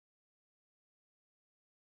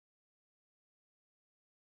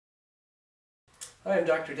Hi, I'm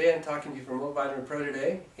Dr. Day. I'm talking to you from Vitamin Pro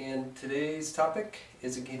today, and today's topic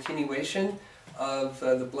is a continuation of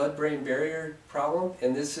the blood-brain barrier problem,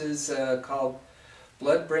 and this is called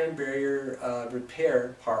blood-brain barrier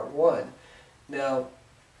repair part 1. Now,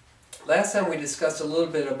 last time we discussed a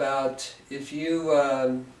little bit about if you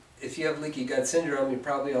have leaky gut syndrome, you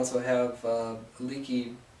probably also have a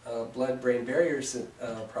leaky blood-brain barrier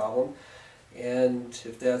problem, and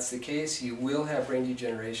if that's the case, you will have brain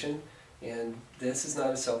degeneration. And this is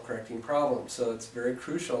not a self-correcting problem, so it's very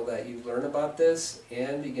crucial that you learn about this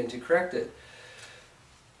and begin to correct it.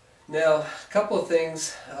 Now, a couple of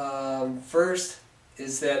things. First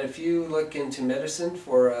is that if you look into medicine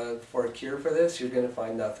for a cure for this, you're going to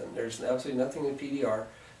find nothing. There's absolutely nothing in PDR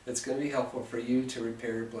that's going to be helpful for you to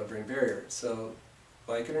repair your blood-brain barrier. So,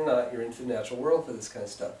 like it or not, you're into the natural world for this kind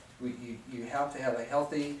of stuff. You have to have a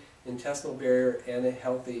healthy intestinal barrier and a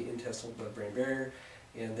healthy intestinal blood-brain barrier.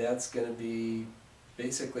 And that's going to be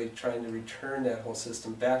basically trying to return that whole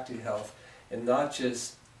system back to health, and not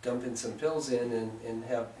just dumping some pills in and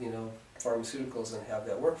have pharmaceuticals and have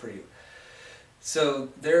that work for you. So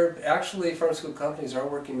pharmaceutical companies are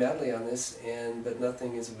working madly on this, but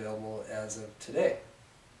nothing is available as of today.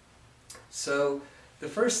 So the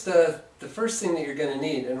first thing that you're going to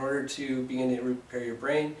need in order to begin to repair your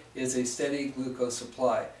brain is a steady glucose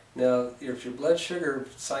supply. Now, if your blood sugar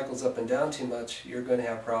cycles up and down too much, you're going to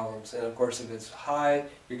have problems. And of course, if it's high,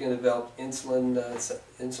 you're going to develop insulin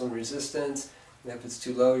resistance. And if it's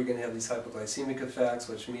too low, you're going to have these hypoglycemic effects,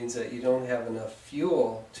 which means that you don't have enough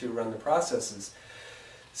fuel to run the processes.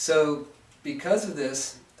 So, because of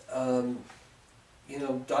this,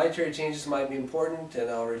 dietary changes might be important, and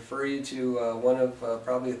I'll refer you to one of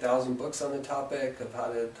probably 1,000 books on the topic of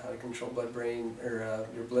how to control blood-brain or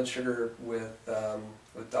your blood sugar with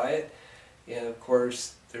diet. And of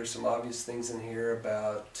course, there's some obvious things in here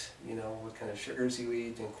about what kind of sugars you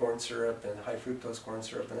eat, and corn syrup and high fructose corn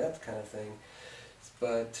syrup and that kind of thing.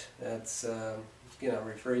 But that's I'll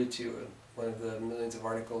refer you to one of the millions of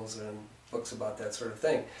articles and books about that sort of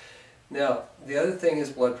thing. Now, the other thing is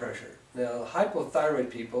blood pressure. Now,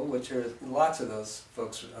 hypothyroid people, which are lots of those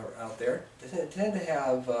folks are out there, they tend to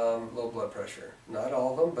have low blood pressure. Not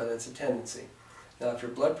all of them, but it's a tendency. Now, if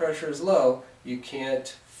your blood pressure is low, you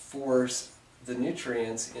can't force the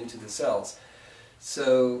nutrients into the cells.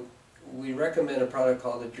 So we recommend a product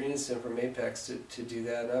called Adrenaline from Apex to do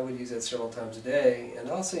that, and I would use that several times a day.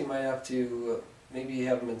 And also you might have to maybe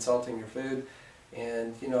have them in salting your food.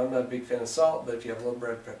 And I'm not a big fan of salt, but if you have low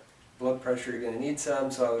blood pressure, you're going to need some,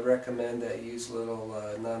 so I would recommend that you use a little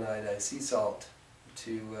non-iodized sea salt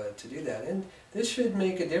to do that. And this should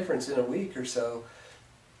make a difference in a week or so.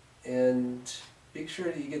 And be sure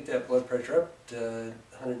that you get that blood pressure up to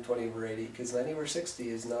 120/80, because 90/60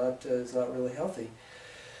 is not really healthy.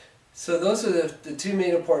 So those are the two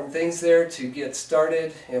main important things there to get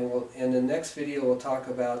started. And in the next video we'll talk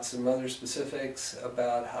about some other specifics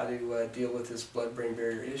about how to deal with this blood-brain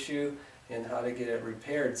barrier issue, and how to get it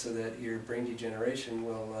repaired so that your brain degeneration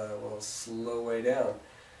will slow way down.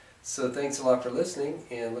 So thanks a lot for listening,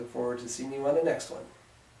 and look forward to seeing you on the next one.